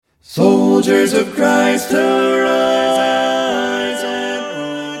Soldiers of Christ, arise and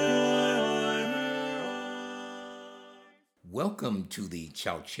Welcome to the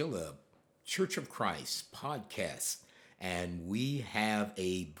Chowchilla Church of Christ podcast, and we have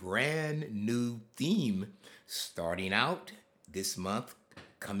a brand new theme starting out this month,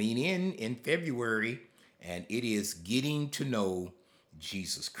 coming in February, and it is getting to know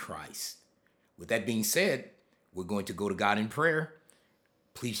Jesus Christ. With that being said, we're going to go to God in prayer.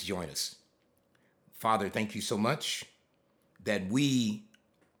 Please join us. Father, thank you so much that we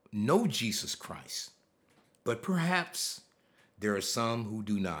know Jesus Christ, but perhaps there are some who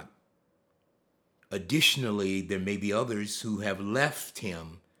do not. Additionally, there may be others who have left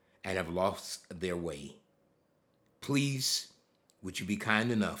him and have lost their way. Please, would you be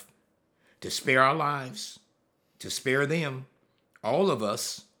kind enough to spare our lives, to spare them, all of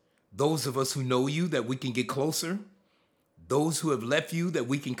us, those of us who know you, that we can get closer, those who have left you, that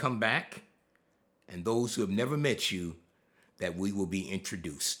we can come back, and those who have never met you, that we will be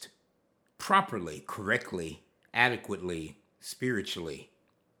introduced properly, correctly, adequately, spiritually.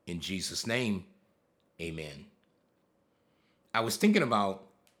 In Jesus' name, amen. I was thinking about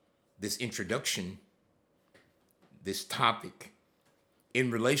this introduction, this topic,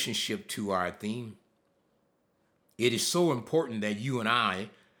 in relationship to our theme. It is so important that you and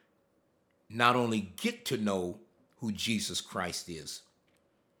I not only get to know who Jesus Christ is,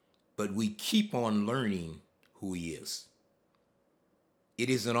 but we keep on learning who he is. It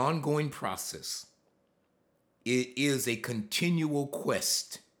is an ongoing process. It is a continual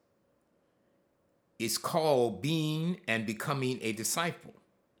quest. It's called being and becoming a disciple.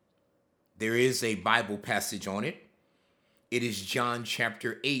 There is a Bible passage on it. It is John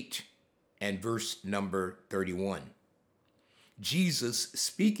chapter 8 and verse number 31. Jesus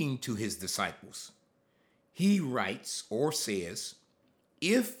speaking to his disciples, he writes or says,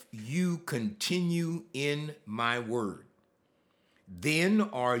 "If you continue in my word, then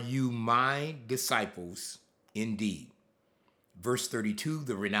are you my disciples indeed." Verse 32,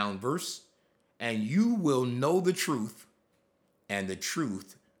 the renowned verse, "And you will know the truth, and the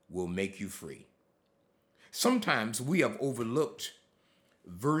truth will make you free." Sometimes we have overlooked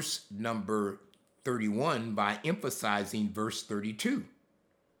verse number 31 by emphasizing verse 32.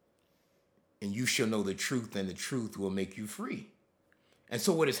 "And you shall know the truth, and the truth will make you free." And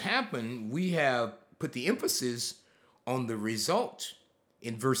so what has happened, we have put the emphasis on the result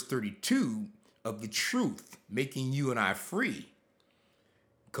in verse 32 of the truth making you and I free,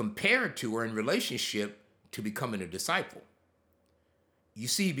 compared to or in relationship to becoming a disciple. You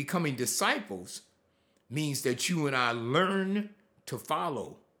see, becoming disciples means that you and I learn to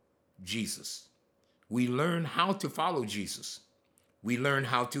follow Jesus. We learn how to follow Jesus. We learn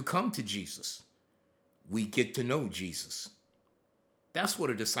how to come to Jesus. We get to know Jesus. That's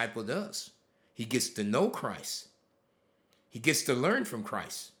what a disciple does. He gets to know Christ. He gets to learn from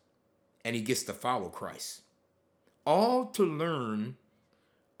Christ. And he gets to follow Christ. All to learn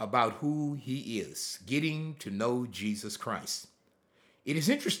about who he is, getting to know Jesus Christ. It is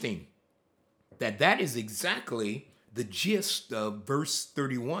interesting that that is exactly the gist of verse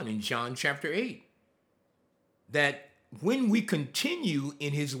 31 in John chapter 8. That when we continue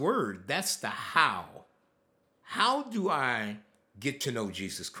in his word, that's the how. How do I get to know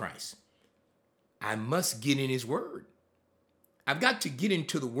Jesus Christ? I must get in his word. I've got to get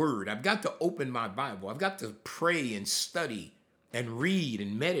into the word. I've got to open my Bible. I've got to pray and study and read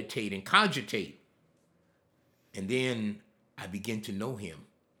and meditate and cogitate. And then I begin to know him.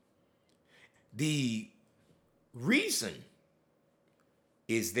 The reason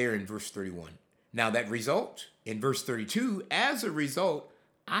is there in verse 31. Now that result in verse 32, as a result,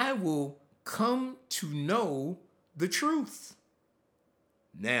 I will come to know the truth.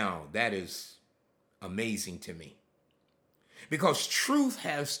 Now that is amazing to me, because truth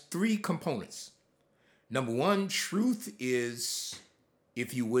has three components. Number one, truth is,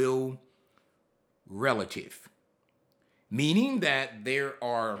 if you will, relative, meaning that there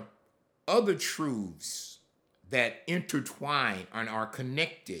are other truths that intertwine and are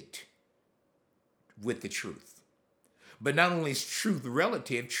connected with the truth. But not only is truth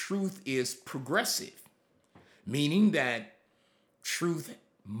relative, truth is progressive, meaning that truth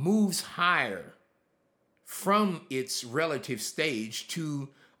moves higher from its relative stage to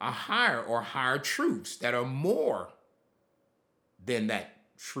a higher or higher truths that are more than that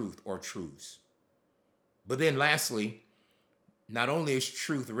truth or truths. But then lastly, not only is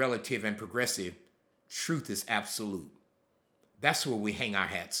truth relative and progressive, truth is absolute. That's where we hang our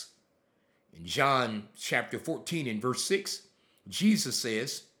hats. In John chapter 14 and verse 6, Jesus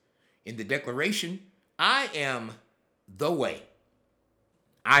says in the declaration, "I am the way,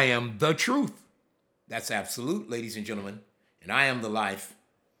 I am the truth. That's absolute, ladies and gentlemen. And I am the life.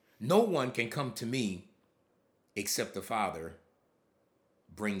 No one can come to me except the Father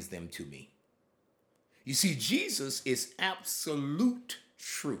brings them to me. You see, Jesus is absolute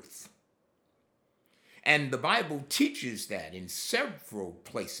truth. And the Bible teaches that in several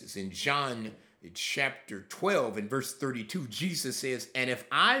places. In John chapter 12 and verse 32, Jesus says, "And if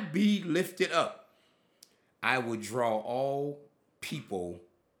I be lifted up, I will draw all people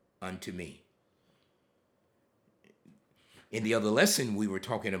unto me." In the other lesson, we were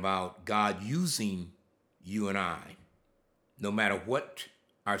talking about God using you and I, no matter what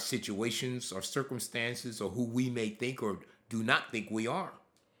our situations or circumstances or who we may think or do not think we are.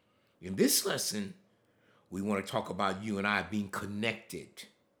 In this lesson, we want to talk about you and I being connected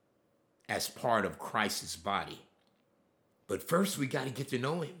as part of Christ's body. But first, we got to get to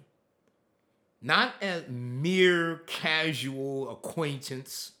know him. Not a mere casual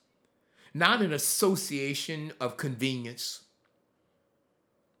acquaintance, not an association of convenience,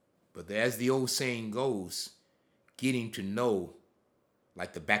 but as the old saying goes, getting to know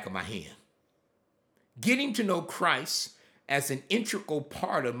like the back of my hand. Getting to know Christ as an integral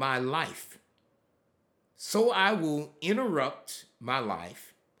part of my life. So I will interrupt my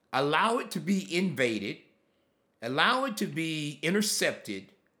life, allow it to be invaded, allow it to be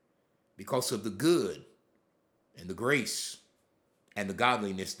intercepted because of the good and the grace and the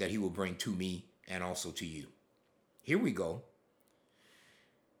godliness that he will bring to me and also to you. Here we go.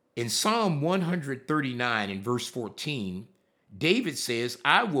 In Psalm 139 in verse 14, David says,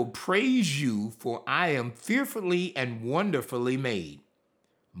 "I will praise you, for I am fearfully and wonderfully made.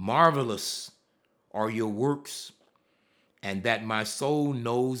 Marvelous are your works, and that my soul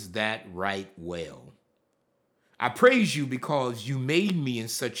knows that right well. I praise you because you made me in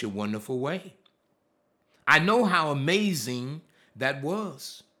such a wonderful way. I know how amazing that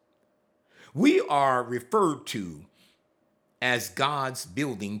was." We are referred to as God's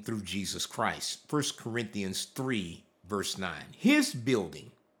building through Jesus Christ. 1 Corinthians 3, verse 9. His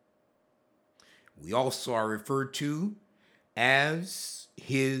building. We also are referred to as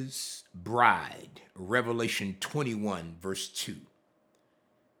his bride. Revelation 21, verse 2.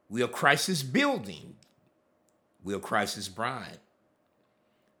 We are Christ's building. We are Christ's bride.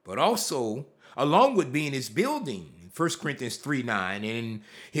 But also, along with being his building, 1 Corinthians 3, 9, and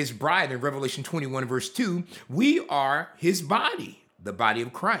his bride in Revelation 21, verse 2, we are his body, the body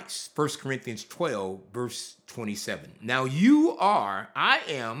of Christ. 1 Corinthians 12, verse 27. Now you are, I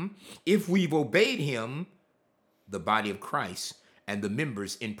am, if we've obeyed him, the body of Christ, and the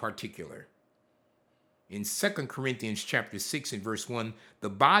members in particular. In 2 Corinthians chapter 6 and verse 1, the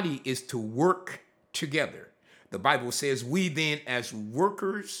body is to work together. The Bible says, we then as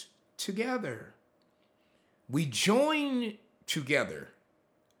workers together. We join together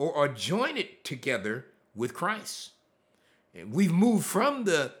or are joined together with Christ. And we've moved from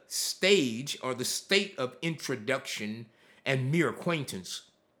the stage or the state of introduction and mere acquaintance.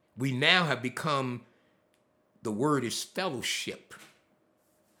 We now have become, the word is fellowship.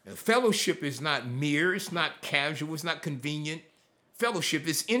 And fellowship is not mere, it's not casual, it's not convenient. Fellowship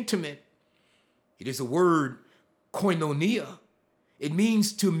is intimate. It is a word, koinonia. It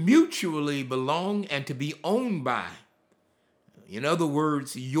means to mutually belong and to be owned by. In other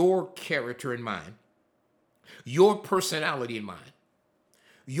words, your character and mine, your personality and mine,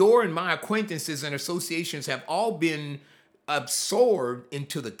 your and my acquaintances and associations have all been absorbed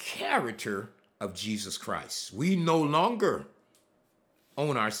into the character of Jesus Christ. We no longer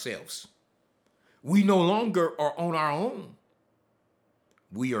own ourselves. We no longer are on our own.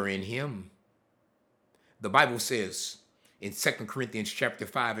 We are in him. The Bible says in 2 Corinthians chapter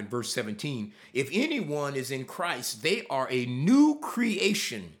 5 and verse 17, if anyone is in Christ, they are a new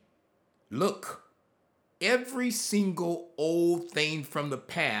creation. Look, every single old thing from the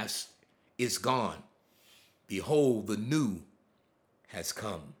past is gone. Behold, the new has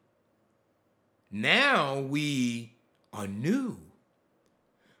come. Now we are new.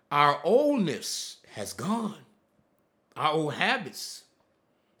 Our oldness has gone. Our old habits,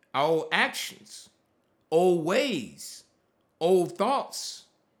 our old actions, old ways, old thoughts,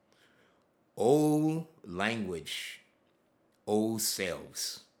 old language, old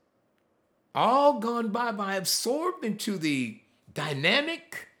selves, all gone by absorbed into the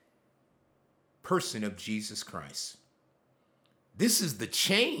dynamic person of Jesus Christ. This is the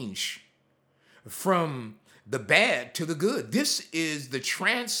change from the bad to the good. This is the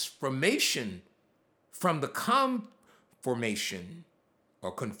transformation from the conformation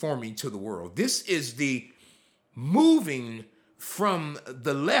or conforming to the world. This is the moving from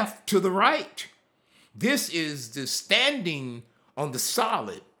the left to the right. This is the standing on the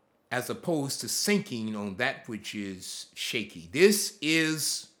solid as opposed to sinking on that which is shaky. This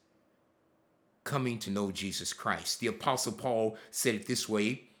is coming to know Jesus Christ. The Apostle Paul said it this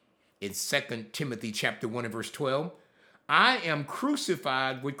way in 2 Timothy chapter 1 and verse 12. I am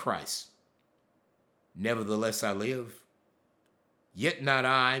crucified with Christ. Nevertheless I live. Yet not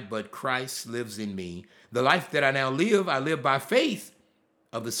I, but Christ lives in me. The life that I now live, I live by faith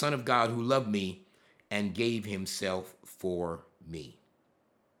of the Son of God who loved me and gave himself for me.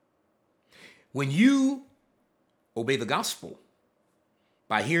 When you obey the gospel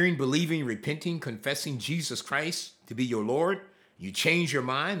by hearing, believing, repenting, confessing Jesus Christ to be your Lord, you change your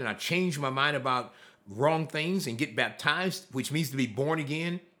mind, and I change my mind about wrong things and get baptized, which means to be born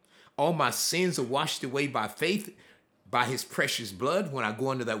again. All my sins are washed away by faith, by his precious blood. When I go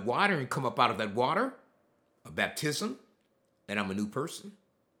under that water and come up out of that water, a baptism, and I'm a new person.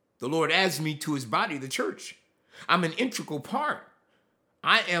 The Lord adds me to his body, the church. I'm an integral part.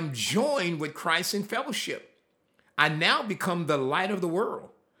 I am joined with Christ in fellowship. I now become the light of the world.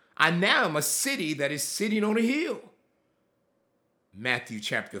 I now am a city that is sitting on a hill. Matthew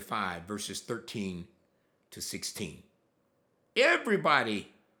chapter 5, verses 13 to 16.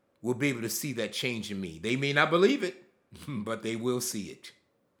 Everybody will be able to see that change in me. They may not believe it, but they will see it.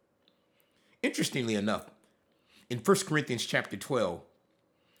 Interestingly enough, in 1 Corinthians chapter 12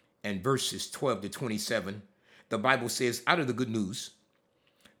 and verses 12 to 27, the Bible says, out of the good news,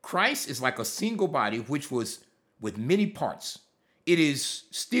 Christ is like a single body which was with many parts. It is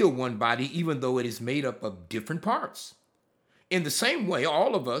still one body, even though it is made up of different parts. In the same way,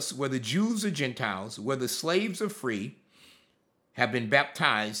 all of us, whether Jews or Gentiles, whether slaves or free, have been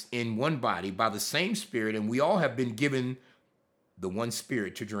baptized in one body by the same Spirit, and we all have been given the one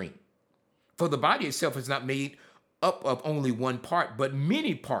Spirit to drink. For the body itself is not made up of only one part, but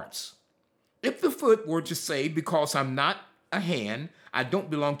many parts. If the foot were to say, because I'm not a hand, I don't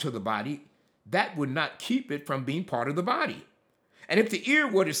belong to the body, that would not keep it from being part of the body. And if the ear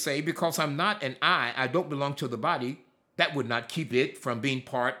were to say, because I'm not an eye, I don't belong to the body, that would not keep it from being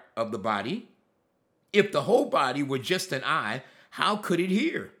part of the body. If the whole body were just an eye, how could it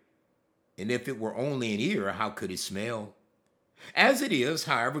hear? And if it were only an ear, how could it smell? As it is,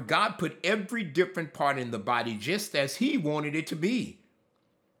 however, God put every different part in the body just as he wanted it to be.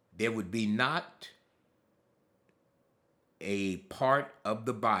 There would be not a part of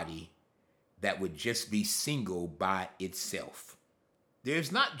the body that would just be single by itself.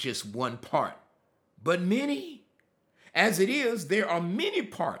 There's not just one part, but many. As it is, there are many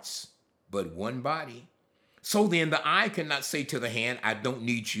parts, but one body. So then the eye cannot say to the hand, I don't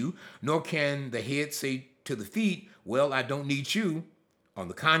need you, nor can the head say to the feet, well, I don't need you. On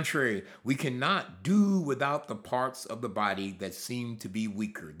the contrary, we cannot do without the parts of the body that seem to be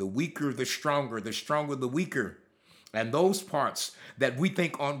weaker. The weaker, the stronger the weaker. And those parts that we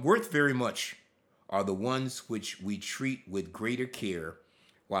think aren't worth very much are the ones which we treat with greater care,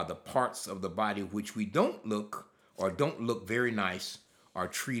 while the parts of the body which we don't look very nice are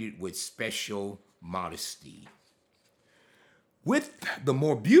treated with special modesty. With the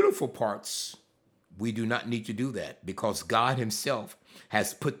more beautiful parts, we do not need to do that because God himself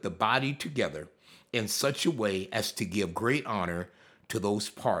has put the body together in such a way as to give great honor to those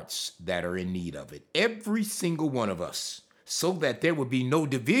parts that are in need of it. Every single one of us, so that there would be no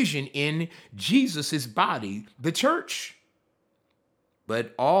division in Jesus's body, the church.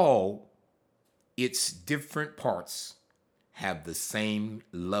 But all its different parts have the same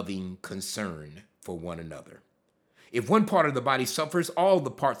loving concern for one another. If one part of the body suffers, all the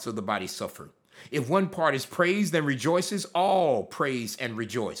parts of the body suffer. If one part is praised and rejoices, all praise and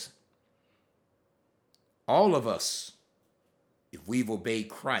rejoice. All of us, if we've obeyed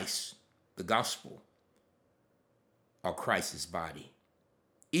Christ, the gospel, are Christ's body.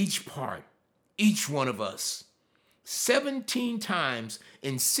 Each part, each one of us, 17 times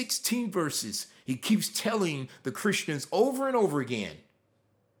in 16 verses, he keeps telling the Christians over and over again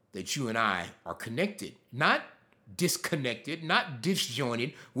that you and I are connected, not disconnected, not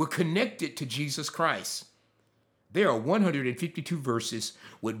disjointed. We're connected to Jesus Christ. There are 152 verses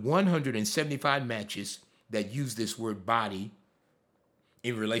with 175 matches that use this word body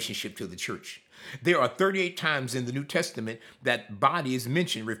in relationship to the church. There are 38 times in the New Testament that body is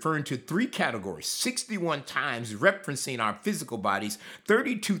mentioned, referring to three categories, 61 times referencing our physical bodies,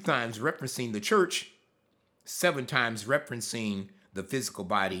 32 times referencing the church, 7 times referencing the physical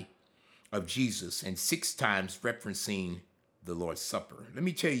body of Jesus, and 6 times referencing the Lord's Supper. Let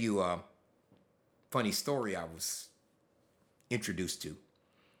me tell you a funny story I was introduced to.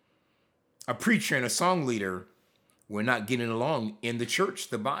 A preacher and a song leader were not getting along in the church,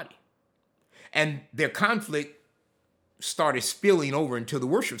 the body. And their conflict started spilling over into the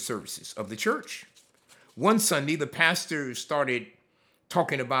worship services of the church. One Sunday, the pastor started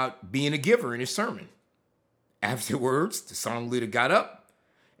talking about being a giver in his sermon. Afterwards, the song leader got up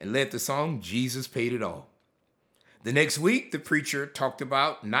and led the song, Jesus Paid It All. The next week, the preacher talked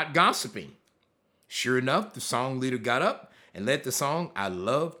about not gossiping. Sure enough, the song leader got up and led the song, I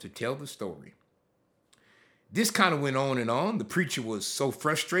Love to Tell the Story. This kind of went on and on. The preacher was so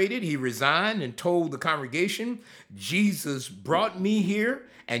frustrated, he resigned and told the congregation, Jesus brought me here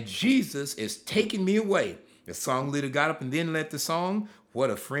and Jesus is taking me away. The song leader got up and then led the song, What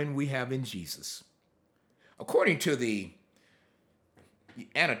a Friend We Have in Jesus. According to the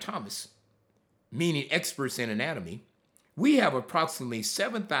anatomists, meaning experts in anatomy, we have approximately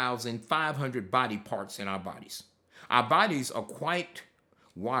 7,500 body parts in our bodies. Our bodies are quite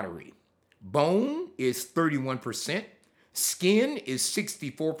watery. Bone is 31%, skin is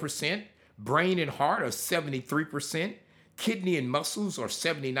 64%, brain and heart are 73%, kidney and muscles are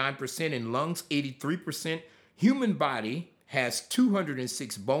 79%, and lungs 83%. Human body has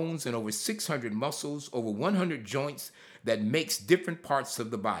 206 bones and over 600 muscles, over 100 joints that makes different parts of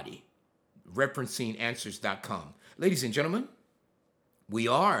the body. Referencing answers.com. Ladies and gentlemen, we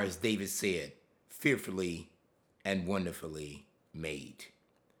are, as David said, fearfully and wonderfully made.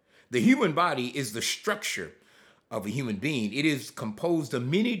 The human body is the structure of a human being. It is composed of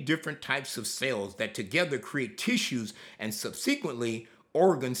many different types of cells that together create tissues and subsequently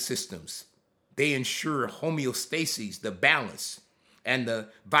organ systems. They ensure homeostasis, the balance, and the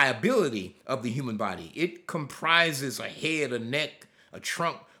viability of the human body. It comprises a head, a neck, a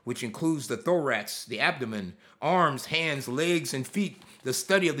trunk, which includes the thorax, the abdomen, arms, hands, legs, and feet. The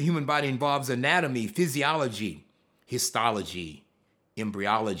study of the human body involves anatomy, physiology, histology,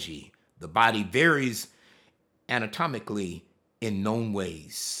 embryology. The body varies anatomically in known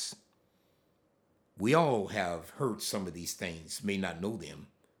ways. We all have heard some of these things, may not know them,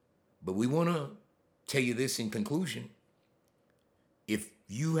 but we want to tell you this in conclusion. If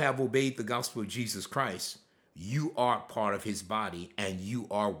you have obeyed the gospel of Jesus Christ, you are part of his body and you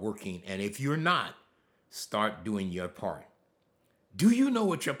are working. And if you're not, start doing your part. Do you know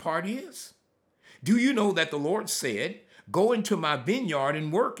what your part is? Do you know that the Lord said, go into my vineyard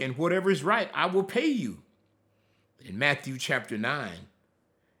and work, and whatever is right, I will pay you? In Matthew chapter 9,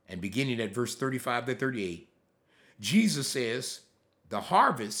 and beginning at verse 35 to 38, Jesus says, the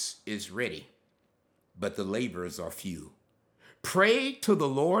harvest is ready, but the laborers are few. Pray to the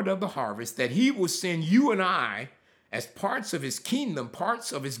Lord of the harvest that he will send you and I as parts of his kingdom,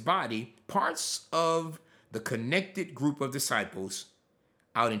 parts of his body, parts of the connected group of disciples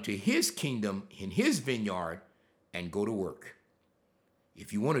out into his kingdom, in his vineyard, and go to work.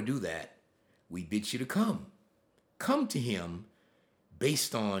 If you want to do that, we bid you to come. Come to him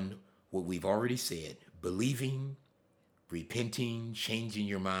based on what we've already said, believing, repenting, changing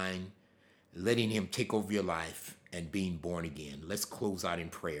your mind, letting him take over your life, and being born again. Let's close out in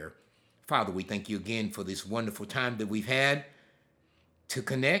prayer. Father, we thank you again for this wonderful time that we've had to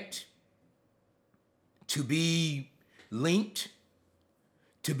connect, to be linked,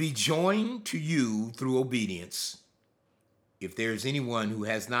 to be joined to you through obedience. If there's anyone who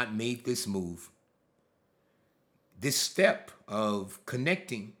has not made this move, this step of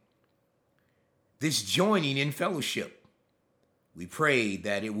connecting, this joining in fellowship, we pray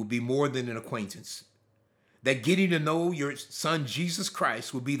that it will be more than an acquaintance, that getting to know your son, Jesus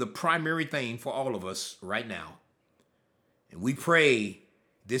Christ, will be the primary thing for all of us right now. And we pray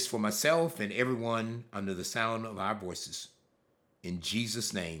this for myself and everyone under the sound of our voices. In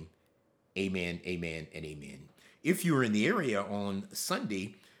Jesus' name, amen, amen, and amen. If you're in the area on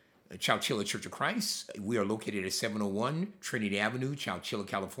Sunday, Chowchilla Church of Christ, we are located at 701 Trinity Avenue, Chowchilla,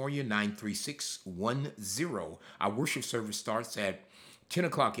 California, 93610. Our worship service starts at 10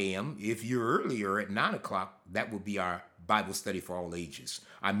 o'clock a.m. If you're earlier at 9 o'clock, that will be our Bible study for all ages.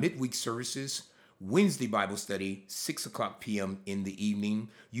 Our midweek services, Wednesday Bible study, 6 o'clock p.m. in the evening.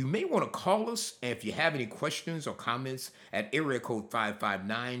 You may want to call us if you have any questions or comments at area code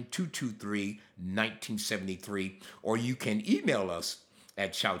 559-223-1973, or you can email us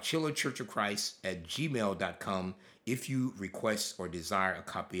at chowchillachurchofchrist@gmail.com if you request or desire a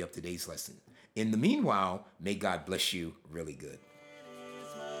copy of today's lesson. In the meanwhile, may God bless you really good.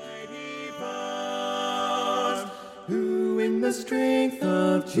 Who in the strength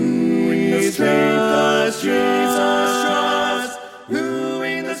of Jesus